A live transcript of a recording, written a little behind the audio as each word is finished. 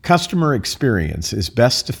customer experience is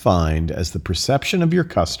best defined as the perception of your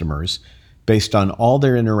customers based on all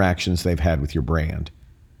their interactions they've had with your brand.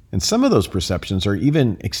 And some of those perceptions are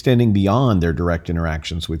even extending beyond their direct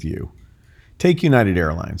interactions with you. Take United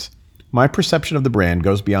Airlines. My perception of the brand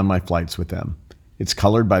goes beyond my flights with them. It's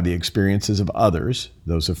colored by the experiences of others,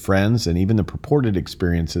 those of friends, and even the purported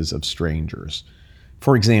experiences of strangers.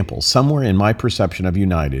 For example, somewhere in my perception of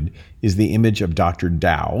United is the image of Dr.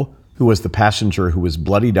 Dow, who was the passenger who was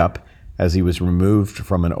bloodied up as he was removed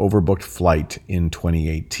from an overbooked flight in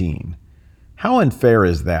 2018. How unfair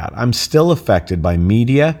is that? I'm still affected by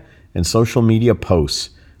media and social media posts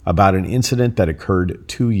about an incident that occurred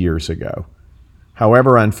 2 years ago.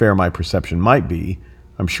 However unfair my perception might be,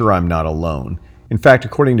 I'm sure I'm not alone. In fact,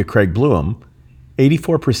 according to Craig Blum,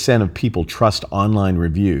 84% of people trust online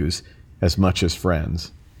reviews as much as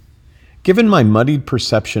friends. Given my muddied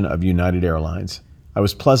perception of United Airlines, I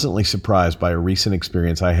was pleasantly surprised by a recent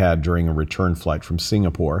experience I had during a return flight from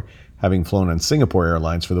Singapore. Having flown on Singapore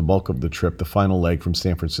Airlines for the bulk of the trip, the final leg from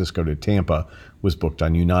San Francisco to Tampa was booked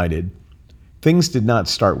on United. Things did not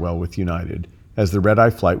start well with United, as the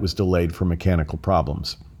red-eye flight was delayed for mechanical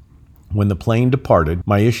problems. When the plane departed,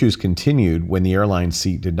 my issues continued when the airline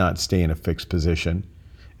seat did not stay in a fixed position,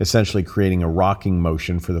 essentially creating a rocking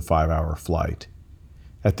motion for the 5-hour flight.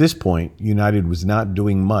 At this point, United was not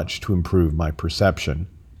doing much to improve my perception.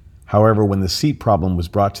 However, when the seat problem was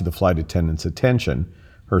brought to the flight attendant's attention,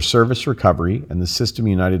 her service recovery and the system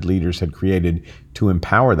United leaders had created to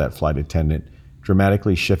empower that flight attendant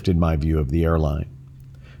dramatically shifted my view of the airline.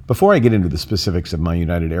 Before I get into the specifics of my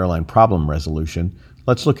United Airline problem resolution,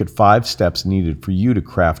 let's look at 5 steps needed for you to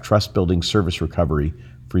craft trust-building service recovery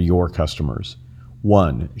for your customers.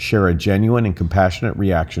 1. Share a genuine and compassionate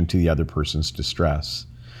reaction to the other person's distress.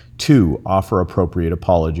 2. Offer appropriate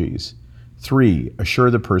apologies. 3.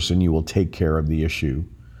 Assure the person you will take care of the issue.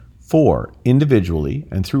 4. Individually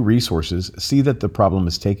and through resources, see that the problem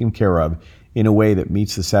is taken care of in a way that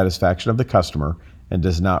meets the satisfaction of the customer and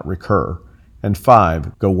does not recur. And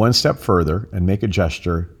 5, go one step further and make a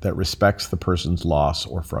gesture that respects the person's loss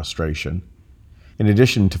or frustration. In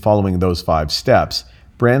addition to following those 5 steps,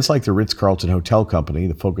 brands like the Ritz-Carlton Hotel Company,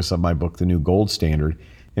 the focus of my book, The New Gold Standard,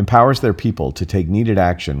 empowers their people to take needed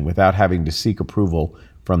action without having to seek approval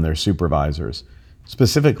from their supervisors.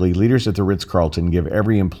 Specifically, leaders at the Ritz-Carlton give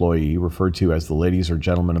every employee, referred to as the ladies or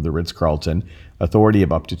gentlemen of the Ritz-Carlton, authority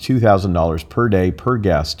of up to $2,000 per day per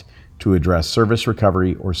guest to address service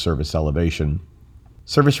recovery or service elevation.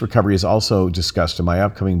 Service recovery is also discussed in my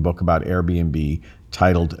upcoming book about Airbnb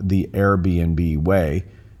titled The Airbnb Way,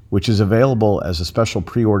 which is available as a special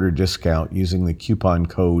pre-order discount using the coupon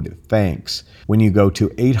code THANKS when you go to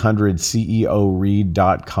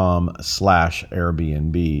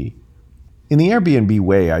 800ceoread.com/Airbnb. In The Airbnb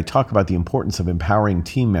Way, I talk about the importance of empowering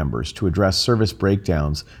team members to address service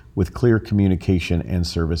breakdowns with clear communication and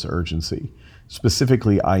service urgency.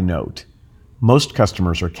 Specifically, I note, most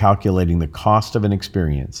customers are calculating the cost of an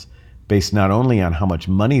experience based not only on how much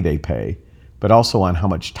money they pay, but also on how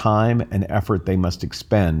much time and effort they must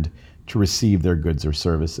expend to receive their goods or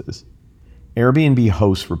services. Airbnb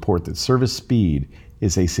hosts report that service speed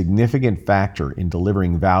is a significant factor in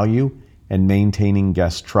delivering value and maintaining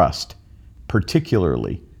guest trust,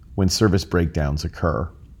 particularly when service breakdowns occur.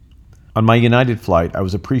 On my United flight, I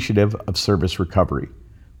was appreciative of service recovery,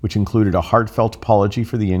 which included a heartfelt apology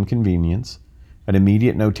for the inconvenience, an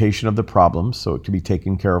immediate notation of the problem so it could be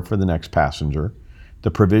taken care of for the next passenger, the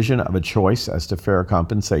provision of a choice as to fair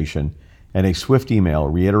compensation, and a swift email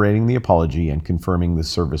reiterating the apology and confirming the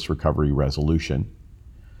service recovery resolution.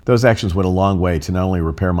 Those actions went a long way to not only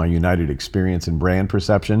repair my United experience and brand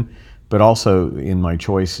perception, but also in my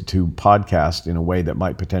choice to podcast in a way that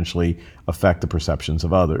might potentially affect the perceptions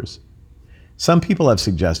of others. Some people have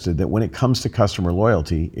suggested that when it comes to customer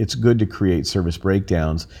loyalty, it's good to create service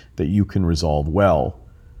breakdowns that you can resolve well.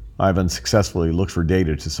 I've unsuccessfully looked for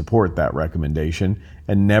data to support that recommendation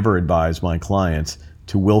and never advise my clients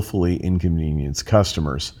to willfully inconvenience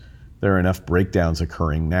customers. There are enough breakdowns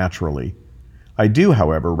occurring naturally. I do,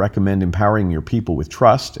 however, recommend empowering your people with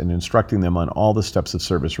trust and instructing them on all the steps of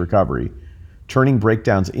service recovery. Turning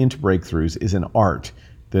breakdowns into breakthroughs is an art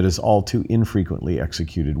that is all too infrequently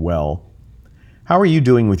executed well. How are you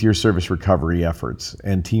doing with your service recovery efforts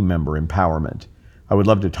and team member empowerment? I would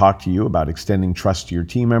love to talk to you about extending trust to your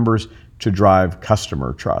team members to drive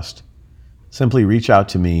customer trust. Simply reach out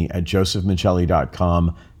to me at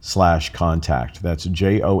josephmichelli.com/contact. That's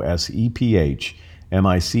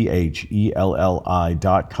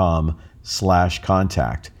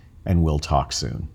JOSEPHMICHELLI.com/contact, and we'll talk soon.